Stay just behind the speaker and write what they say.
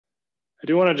I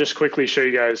do want to just quickly show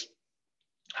you guys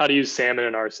how to use Salmon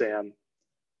and RSEM.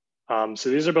 So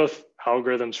these are both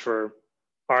algorithms for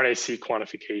RNA-seq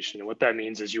quantification. And what that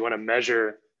means is you want to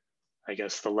measure, I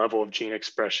guess, the level of gene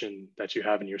expression that you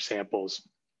have in your samples.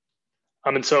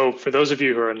 And so for those of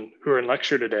you who are in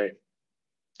lecture today,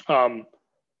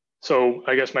 so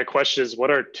I guess my question is,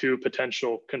 what are two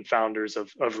potential confounders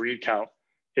of read count?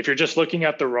 If you're just looking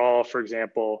at the raw, for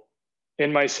example,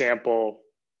 in my sample,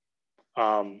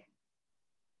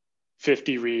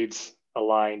 50 reads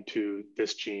aligned to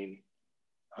this gene.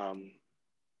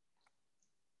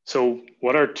 So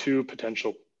what are two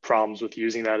potential problems with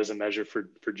using that as a measure for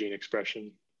gene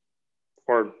expression?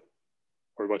 Or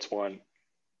what's one?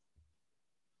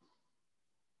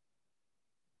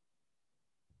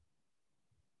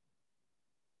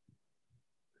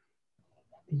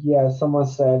 Yeah, someone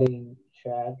said in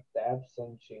chat depth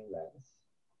and gene length.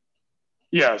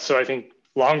 Yeah, so I think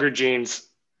longer genes,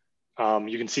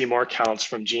 you can see more counts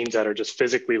from genes that are just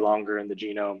physically longer in the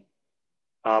genome.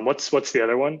 What's the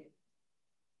other one?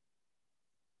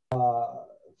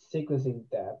 Sequencing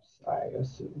depth, I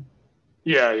assume.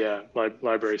 Yeah,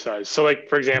 library size. So like,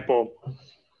 for example,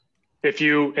 if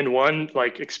you, in one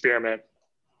like experiment,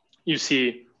 you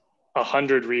see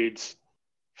 100 reads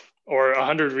or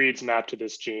 100 reads mapped to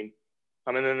this gene.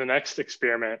 And then the next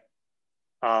experiment,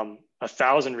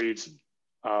 1,000 reads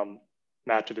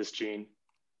mapped to this gene.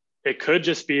 It could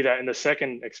just be that in the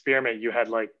second experiment, you had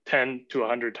like 10 to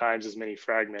 100 times as many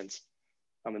fragments.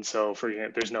 And so for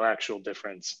example, there's no actual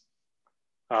difference.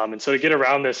 And so to get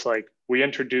around this, like we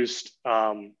introduced,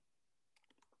 I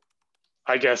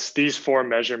guess, these four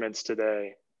measurements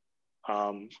today: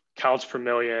 counts per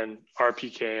million,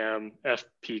 RPKM,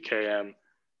 FPKM,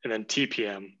 and then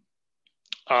TPM.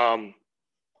 And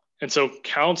so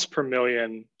counts per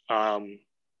million are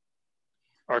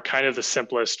kind of the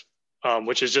simplest,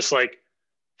 which is just like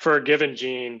for a given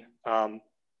gene,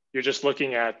 you're just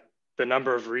looking at the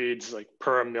number of reads like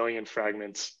per million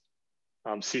fragments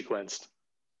sequenced.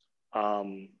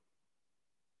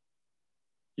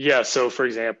 Yeah, so for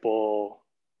example,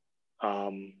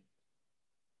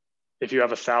 if you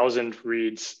have 1,000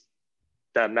 reads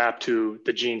that map to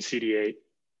the gene CD8,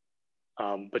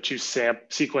 but you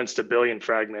sequenced 1 billion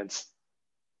fragments,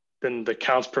 then the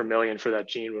counts per million for that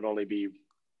gene would only be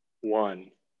 1.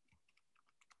 Does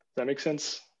that make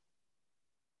sense?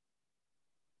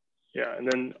 Yeah, and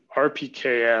then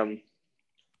RPKM,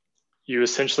 you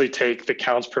essentially take the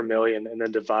counts per million and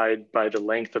then divide by the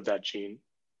length of that gene.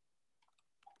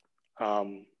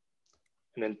 And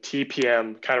then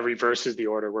TPM kind of reverses the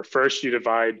order, where first you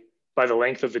divide by the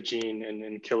length of the gene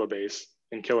in kilobases,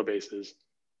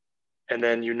 and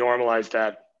then you normalize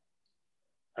that,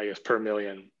 I guess, per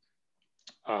million.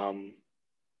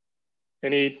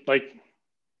 Any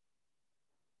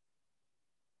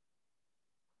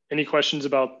questions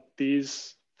about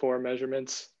these four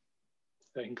measurements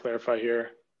that I can clarify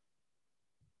here?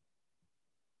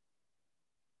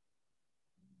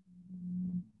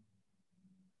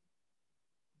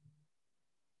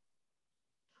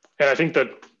 And I think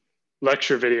the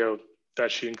lecture video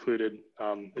that she included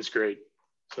is great.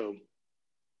 So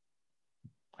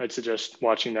I'd suggest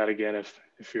watching that again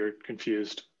if you're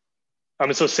confused.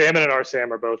 And so Salmon and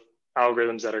RSEM are both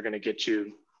algorithms that are going to get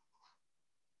you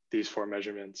these four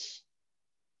measurements.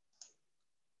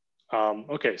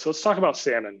 Okay, so let's talk about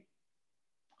Salmon.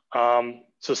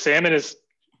 So Salmon is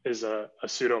a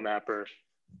pseudo mapper.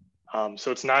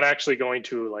 So it's not actually going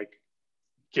to like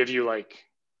give you like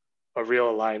a real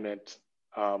alignment.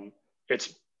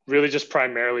 It's really just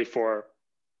primarily for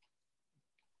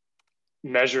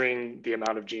measuring the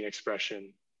amount of gene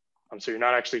expression. So you're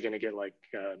not actually going to get like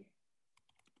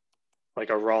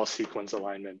a raw sequence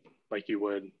alignment like you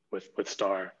would with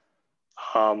STAR.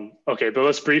 Okay, but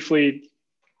let's briefly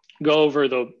go over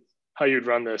how you'd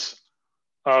run this.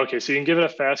 Okay, so you can give it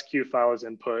a FASTQ file as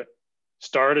input,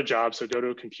 start a job, so go to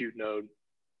a compute node,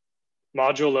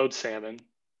 module load Salmon,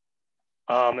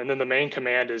 and then the main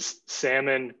command is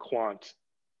Salmon quant,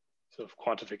 so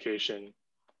quantification.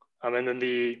 And then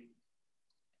the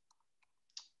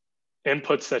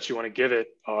inputs that you want to give it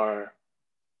are,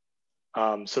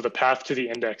 so the path to the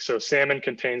index. So Salmon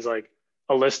contains like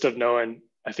a list of known,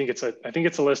 I think it's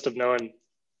a list of known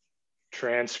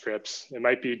transcripts. It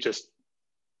might be just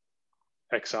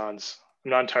exons.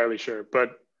 I'm not entirely sure,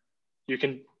 but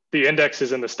the index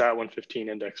is in the STAT115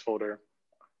 index folder.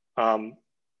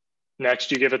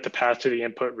 Next, you give it the path to the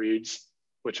input reads,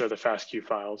 which are the FASTQ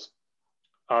files.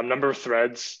 Number of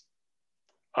threads.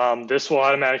 This will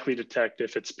automatically detect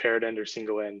if it's paired end or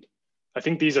single end. I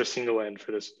think these are single end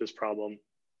for this problem.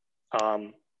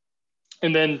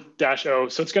 and then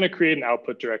 -O. So it's going to create an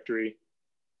output directory.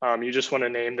 You just want to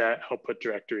name that output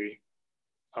directory,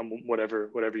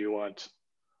 whatever you want.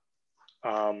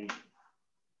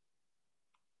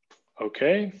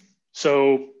 Okay,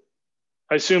 so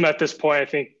I assume at this point, I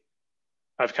think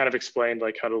I've kind of explained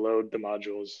like how to load the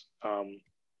modules.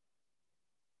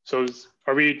 So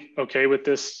are we okay with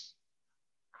this?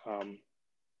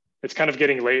 It's kind of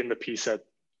getting late in the P-set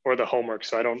or the homework,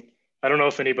 so I don't know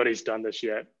if anybody's done this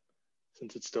yet,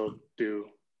 since it's still due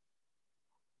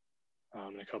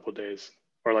in a couple of days,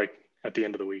 or like at the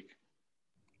end of the week.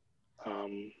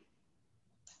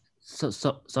 So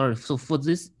sorry. So for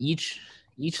this each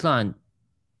line,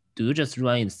 do you just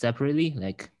run it separately,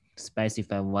 like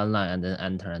specify one line and then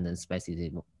enter, and then specify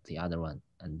the other one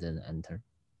and then enter?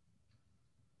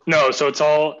 No, so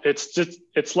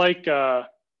it's like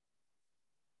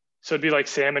so it'd be like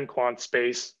salmon quant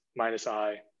space minus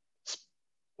I,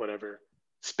 whatever,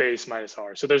 space minus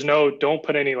R. So there's no, don't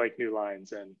put any like new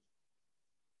lines in.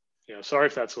 You know, sorry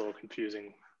if that's a little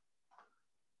confusing.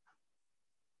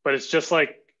 But it's just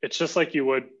like you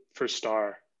would for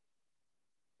star,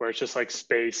 where it's just like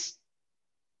space.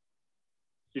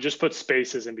 You just put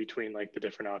spaces in between like the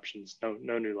different options,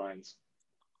 no new lines.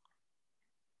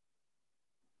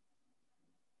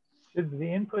 Should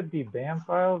the input be BAM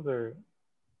files, or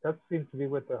that seems to be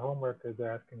what the homework is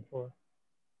asking for?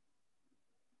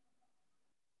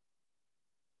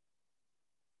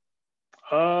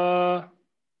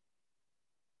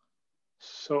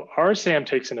 So RSEM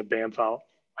takes in a BAM file.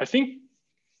 I think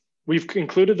we've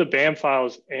included the BAM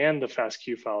files and the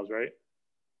FASTQ files, right?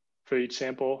 For each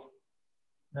sample.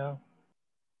 No.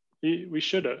 We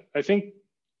should have. I think,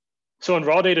 so in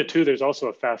raw data too, there's also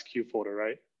a FASTQ folder,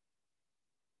 right?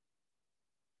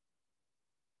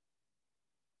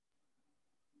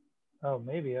 Oh,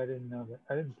 maybe I didn't know that.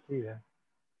 I didn't see that.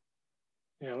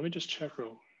 Yeah, let me just check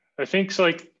real. I think so.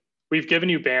 Like we've given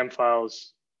you BAM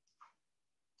files.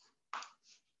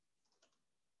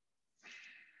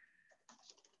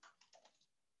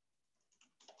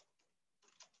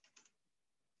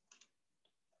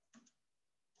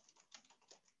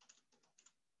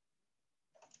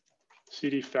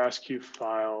 CD FASTQ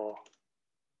file.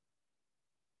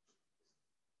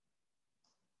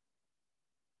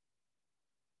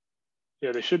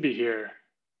 Yeah, they should be here.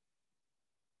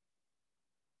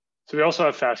 So we also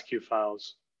have FASTQ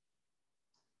files.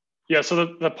 Yeah, so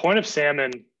the point of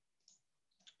Salmon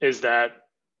is that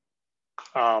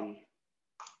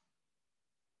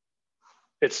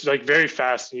it's like very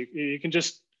fast. You can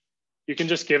just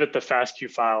give it the FASTQ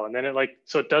file, and then it like,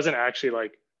 so it doesn't actually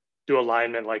like do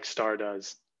alignment like star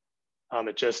does.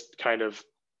 It just kind of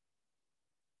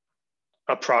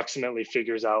approximately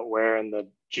figures out where in the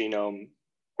genome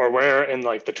or where in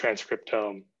like the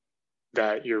transcriptome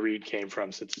that your read came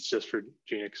from, since it's just for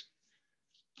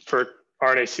for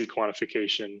RNA-seq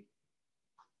quantification.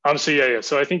 So yeah.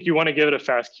 So I think you want to give it a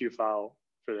FASTQ file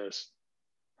for this.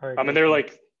 Right, And they're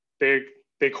like, they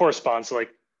correspond. So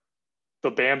like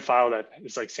the BAM file that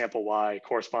is like sample Y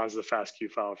corresponds to the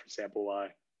FASTQ file for sample Y.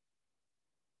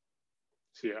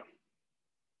 So yeah.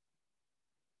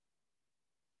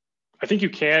 I think you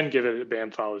can give it a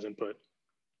BAM file as input.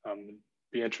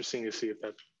 Be interesting to see if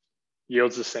that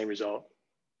yields the same result.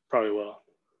 Probably will.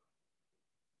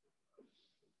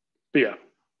 But yeah,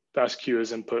 FASTQ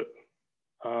is input.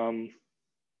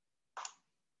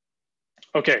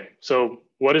 Okay, so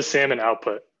what is Salmon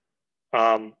output?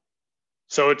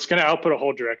 So it's going to output a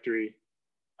whole directory,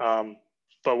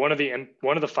 but one of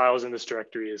the files in this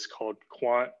directory is called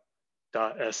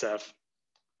quant.sf,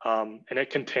 and it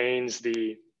contains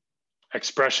the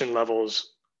expression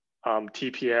levels,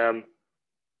 TPM,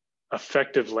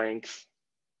 effective length,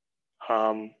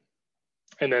 and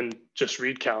then just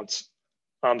read counts.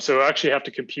 So I actually have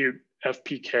to compute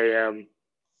FPKM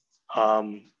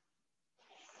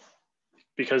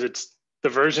because it's the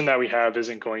version that we have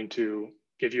isn't going to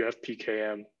give you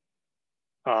FPKM.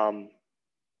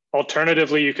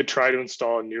 Alternatively, you could try to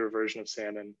install a newer version of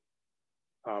Salmon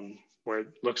where it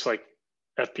looks like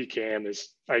FPKM is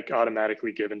like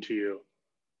automatically given to you.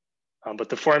 But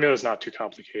the formula is not too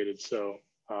complicated. So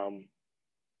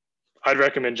I'd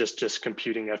recommend just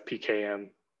computing FPKM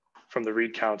from the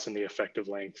read counts and the effective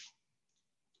length.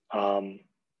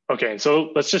 Okay,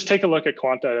 so let's just take a look at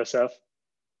quant.sf.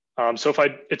 So if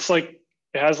it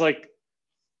has like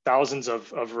thousands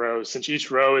of rows, since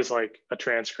each row is like a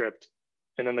transcript,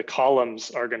 and then the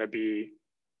columns are going to be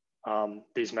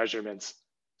these measurements.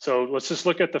 So let's just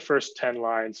look at the first 10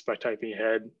 lines by typing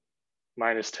head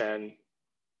 -10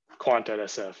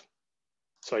 quant.sf.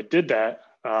 So I did that.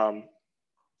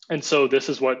 And so this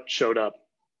is what showed up.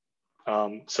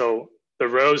 So the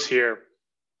rows here,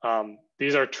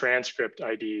 these are transcript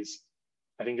IDs.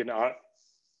 I think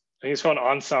it's called an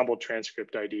ensemble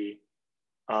transcript ID,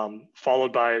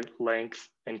 followed by length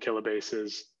in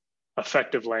kilobases,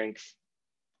 effective length,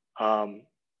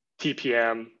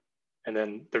 TPM, and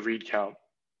then the read count.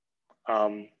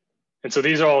 And so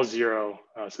these are all 0,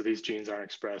 so these genes aren't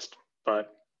expressed,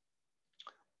 but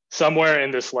somewhere in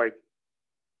this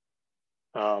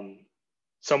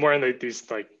somewhere in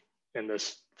in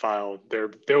this file, there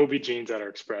will be genes that are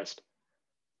expressed.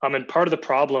 And part of the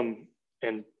problem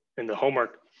in the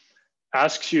homework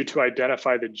asks you to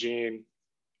identify the gene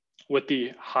with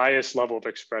the highest level of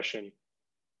expression.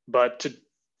 But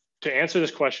to answer this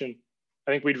question,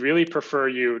 I think we'd really prefer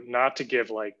you not to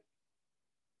give like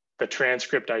the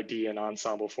transcript ID in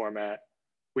ensemble format.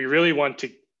 We really want to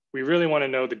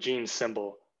know the gene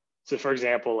symbol. So for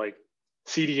example, like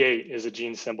CD8 is a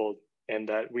gene symbol, and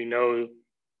that we know,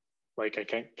 like I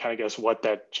can kind of guess what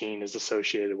that gene is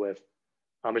associated with.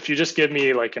 If you just give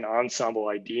me like an ensemble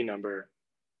ID number,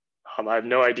 I have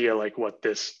no idea like what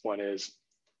this one is.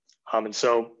 And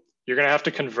so you're gonna have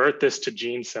to convert this to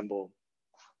gene symbol.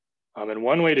 And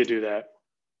one way to do that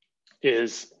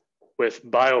is with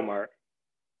biomart.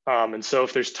 And so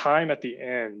if there's time at the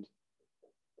end,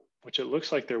 which it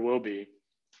looks like there will be,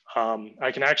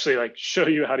 I can actually like show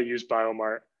you how to use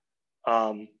biomart.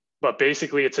 But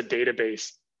basically it's a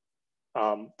database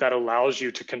that allows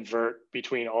you to convert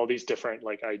between all these different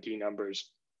like ID numbers.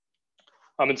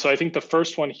 And so I think the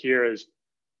first one here is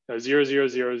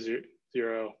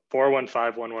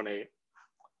 00004151118.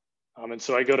 And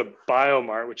so I go to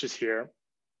biomart, which is here,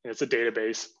 and it's a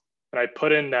database, and I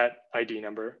put in that ID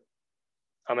number.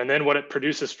 And then what it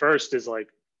produces first is like,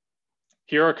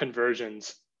 here are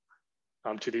conversions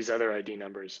to these other ID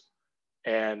numbers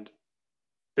and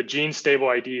the gene stable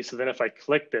ID. So then if I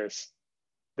click this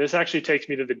actually takes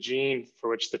me to the gene for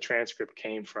which the transcript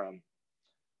came from.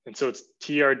 And so it's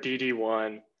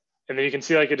TRDD1. And then you can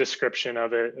see like a description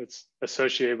of it. It's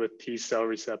associated with T cell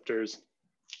receptors.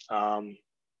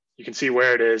 You can see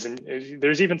where it is. And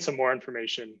there's even some more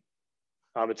information.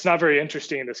 It's not very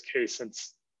interesting in this case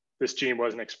since this gene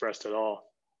wasn't expressed at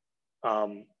all.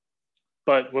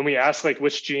 But when we ask like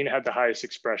which gene had the highest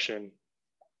expression,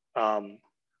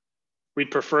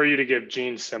 we'd prefer you to give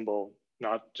gene symbol,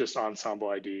 not just ensemble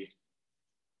ID.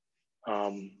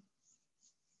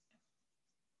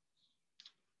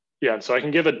 Yeah, so I can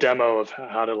give a demo of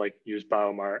how to like use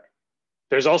biomart.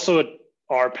 There's also an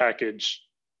R package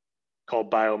called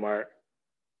biomart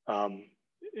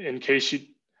in case you,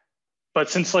 but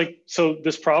since like, so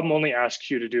this problem only asks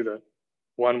you to do the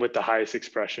one with the highest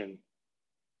expression.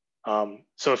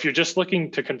 So if you're just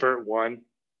looking to convert one,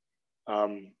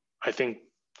 I think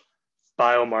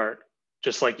biomart,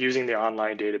 just like using the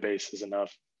online database is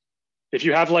enough. If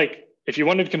you have like, if you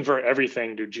wanted to convert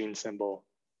everything to gene symbol,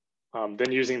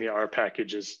 then using the R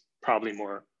package is probably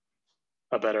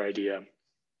a better idea.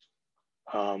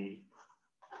 Yeah,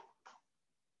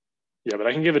 but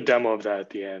I can give a demo of that at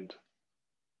the end.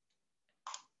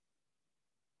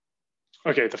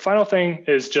 Okay, the final thing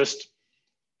is just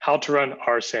how to run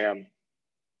RSEM.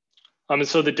 And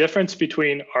so the difference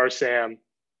between RSEM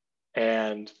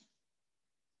and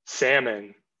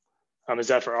Salmon is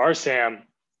that for RSEM,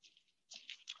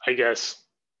 I guess,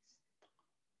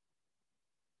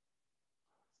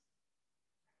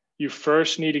 you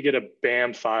first need to get a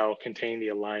BAM file containing the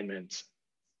alignments.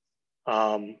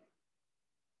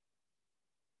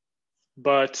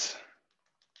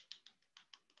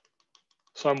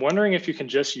 So I'm wondering if you can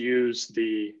just use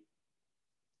the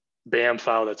BAM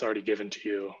file that's already given to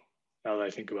you, now that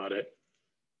I think about it.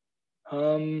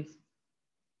 But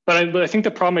I think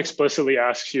the problem explicitly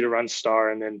asks you to run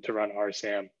star and then to run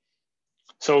RSEM.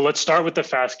 So let's start with the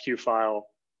FASTQ file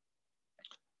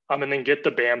and then get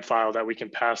the BAM file that we can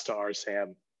pass to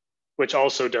RSEM, which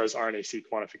also does RNA-seq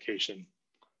quantification.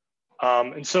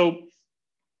 And so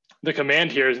the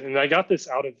command here is, and I got this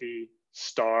out of the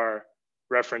star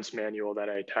reference manual that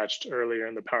I attached earlier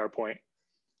in the PowerPoint.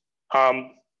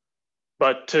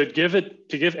 But to give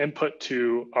input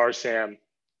to RSEM,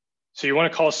 so you want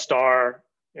to call star,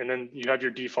 and then you have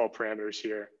your default parameters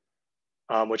here,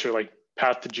 which are like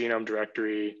path to genome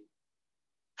directory,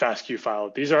 FASTQ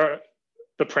file. These are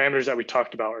the parameters that we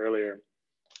talked about earlier.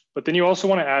 But then you also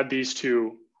want to add these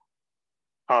two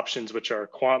options, which are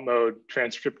quant mode,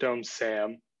 transcriptome,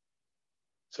 SAM.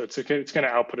 So it's going to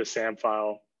output a SAM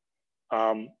file.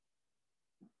 And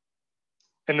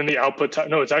then the output,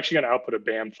 no, it's actually going to output a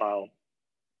BAM file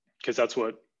because that's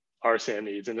what RSEM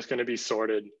needs. And it's going to be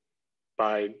sorted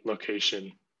by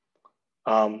location.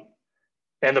 And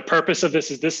the purpose of this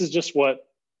is just what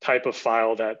type of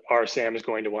file that RSEM is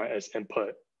going to want as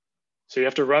input. So you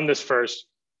have to run this first,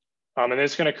 and then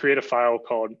it's going to create a file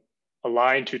called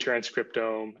align to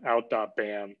transcriptome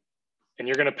out.bam, and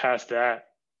you're going to pass that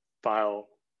file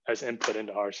as input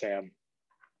into RSEM.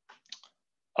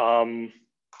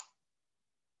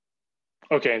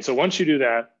 Okay, and so once you do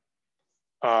that,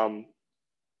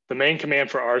 the main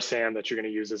command for RSEM that you're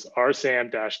going to use is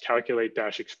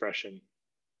rsam-calculate-expression.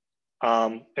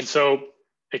 And so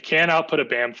it can output a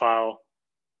BAM file.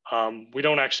 We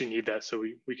don't actually need that, so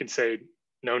we can say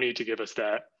no need to give us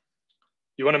that.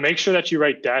 You want to make sure that you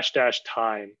write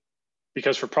 --time,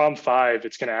 because for problem 5,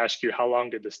 it's going to ask you how long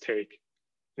did this take.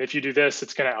 And if you do this,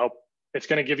 it's going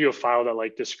to give you a file that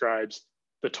like describes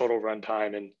the total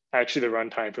runtime and actually the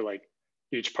runtime for like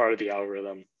each part of the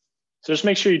algorithm. So just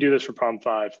make sure you do this for problem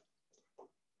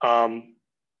 5.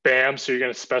 BAM, so you're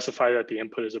going to specify that the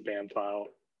input is a BAM file.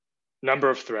 Number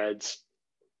of threads.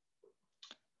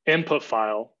 Input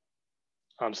file.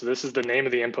 So this is the name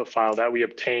of the input file that we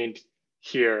obtained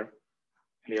here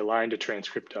in the align to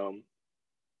transcriptome.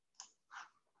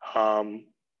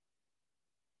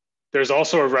 There's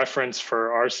also a reference for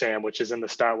RSAM, which is in the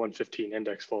STAT115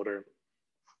 index folder.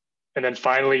 And then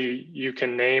finally, you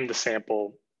can name the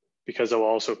sample because it will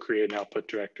also create an output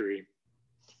directory.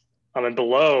 And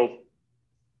below,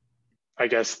 I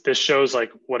guess this shows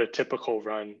like what a typical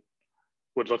run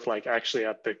would look like actually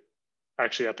at the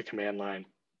command line.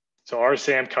 So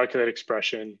RSAM calculate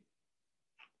expression,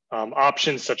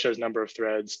 options such as number of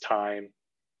threads, time.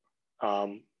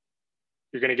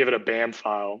 You're going to give it a BAM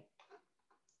file.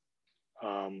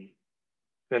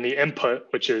 Then the input,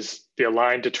 which is the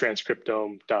align to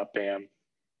transcriptome.bam.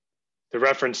 The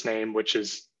reference name, which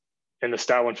is in the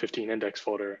STAT115 index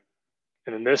folder.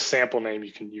 And then this sample name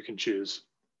you can choose.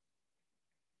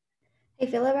 Hey,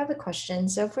 Philip, I have a question.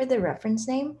 So for the reference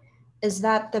name, is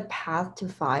that the path to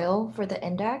file for the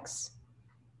index?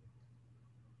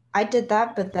 I did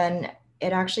that, but then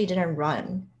it actually didn't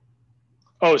run.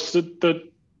 Oh, so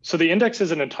the index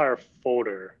is an entire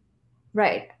folder.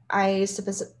 Right. I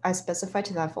specified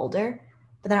to that folder,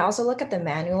 but then I also look at the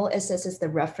manual. It says it's the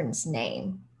reference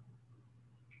name.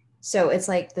 So it's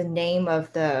like the name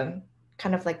of the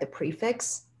kind of like the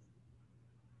prefix.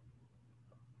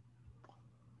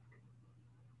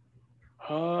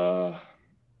 Because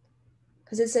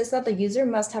it says that the user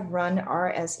must have run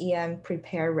RSEM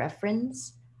prepare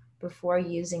reference before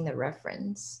using the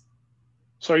reference.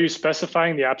 So are you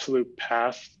specifying the absolute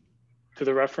path to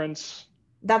the reference?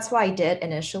 That's why I did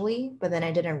initially, but then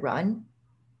I didn't run.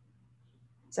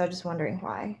 So I'm just wondering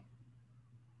why.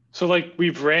 So like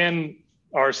we've ran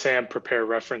RSAM prepare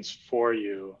reference for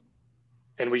you,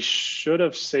 and we should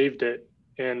have saved it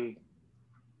in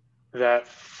that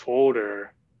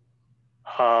folder.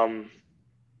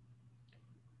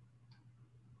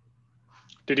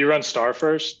 Did you run star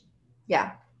first?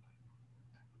 Yeah.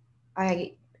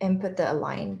 I input the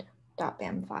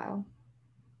aligned.bam file.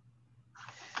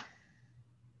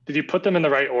 Did you put them in the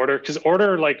right order? Because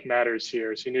order like matters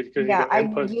here. So you need to Yeah, I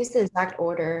input. used the exact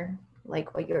order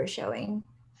like what you were showing.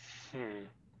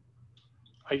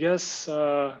 I guess,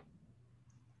 did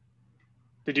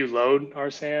you load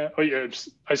RSAM? Oh yeah,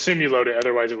 I assume you loaded it,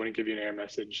 otherwise it wouldn't give you an error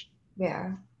message.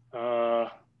 Yeah.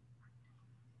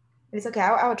 It's okay,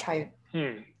 I'll try it.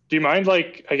 Do you mind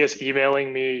like, I guess,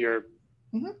 emailing me your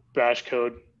bash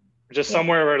code? Just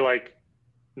somewhere where like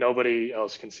nobody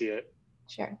else can see it.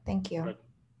 Sure, thank you. But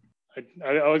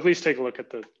I'll at least take a look at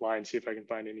the line, see if I can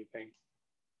find anything.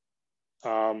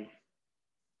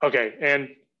 Okay, and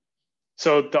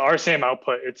so the RSAM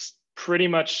output, it's pretty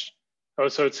much,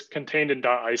 so it's contained in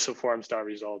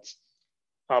 .isoforms.results,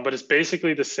 but it's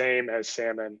basically the same as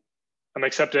Salmon,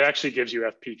 except it actually gives you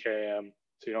FPKM,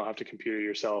 so you don't have to compute it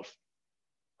yourself,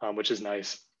 which is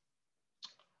nice.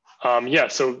 Yeah,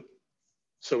 so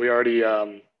we already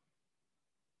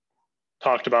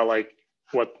talked about like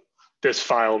what this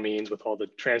file means with all the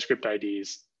transcript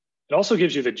IDs. It also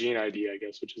gives you the gene ID, I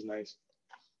guess, which is nice.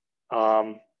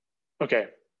 Okay.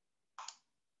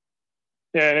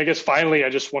 Yeah, and I guess finally, I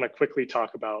just want to quickly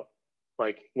talk about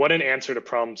like what an answer to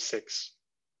problem 6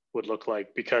 would look like,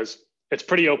 because it's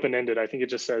pretty open-ended. I think it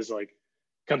just says like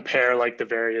compare like the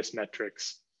various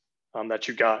metrics that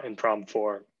you got in problem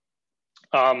 4.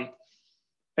 And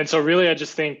so really, I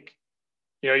just think,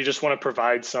 you just want to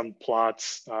provide some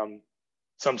plots,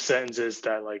 some sentences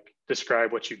that like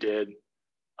describe what you did.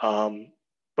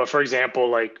 But for example,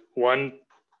 like one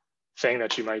thing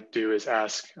that you might do is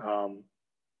ask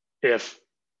if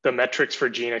the metrics for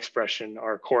gene expression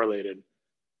are correlated,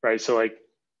 right? So like,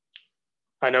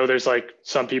 I know there's like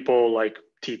some people like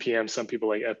TPM, some people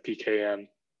like FPKM.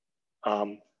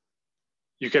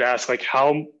 you could ask like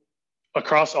how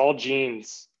across all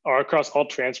genes or across all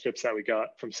transcripts that we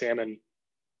got from Salmon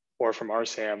or from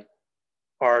RSEM,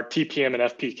 are TPM and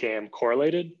FPKM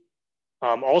correlated?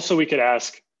 Also, we could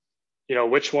ask,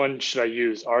 which one should I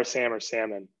use, RSEM or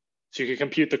Salmon? So you could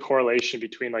compute the correlation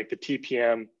between like the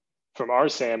TPM from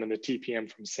RSEM and the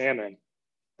TPM from Salmon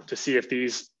to see if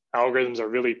these algorithms are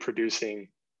really producing,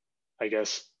 I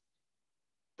guess,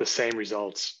 the same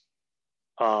results.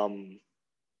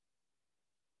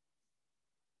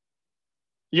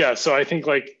 Yeah, so I think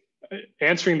like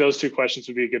answering those two questions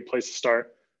would be a good place to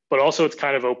start, but also it's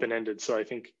kind of open-ended. So I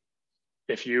think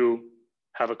if you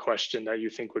have a question that you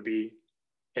think would be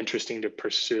interesting to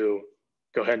pursue,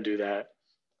 go ahead and do that.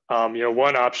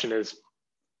 One option is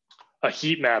a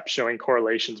heat map showing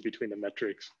correlations between the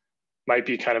metrics. Might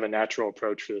be kind of a natural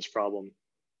approach for this problem,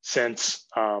 since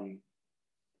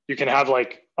you can have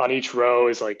like on each row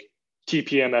is like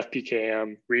TPM,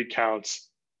 FPKM, read counts,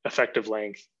 effective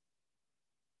length.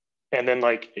 And then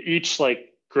like each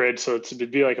like grid, so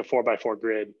it'd be like a 4x4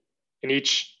 grid, and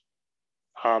each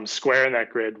square in that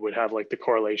grid would have like the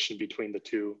correlation between the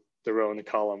two, the row and the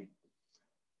column.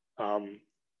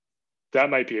 That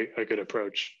might be a good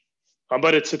approach,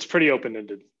 but it's pretty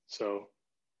open-ended. So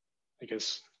I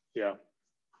guess, yeah.